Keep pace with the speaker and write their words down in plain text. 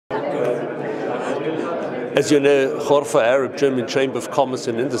As you know, HORFA, Arab German Chamber of Commerce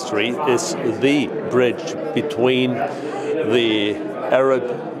and Industry, is the bridge between the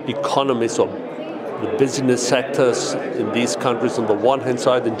Arab economies or the business sectors in these countries on the one hand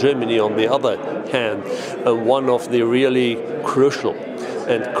side and Germany on the other hand. One of the really crucial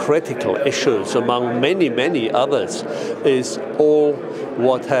and critical issues among many, many others is all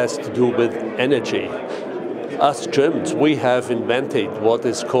what has to do with energy. Us Germans, we have invented what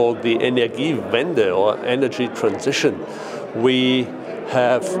is called the Energiewende or energy transition. We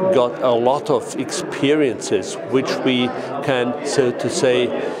have got a lot of experiences which we can, so to say,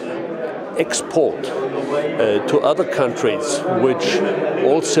 export to other countries which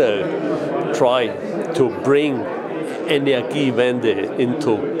also try to bring Energiewende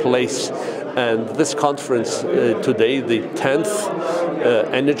into place. And this conference today, the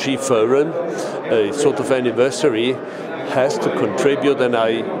 10th Energy Forum, a sort of anniversary, has to contribute, and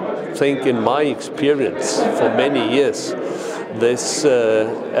I think in my experience for many years, this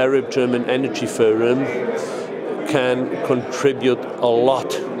Arab German Energy Forum can contribute a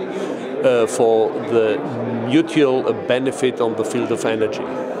lot for the mutual benefit on the field of energy.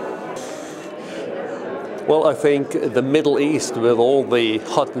 Well, I think the Middle East, with all the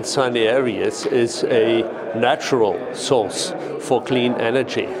hot and sunny areas, is a natural source for clean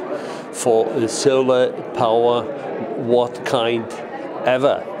energy, for solar power, what kind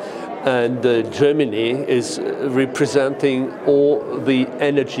ever. And Germany is representing all the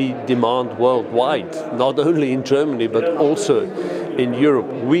energy demand worldwide, not only in Germany, but also in Europe.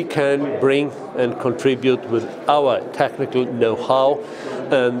 We can bring and contribute with our technical know-how,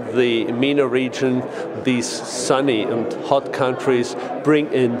 and the MENA region, these sunny and hot countries,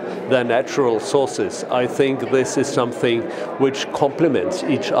 bring in their natural sources. I think this is something which complements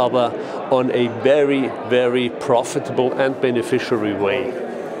each other on a very, very profitable and beneficiary way.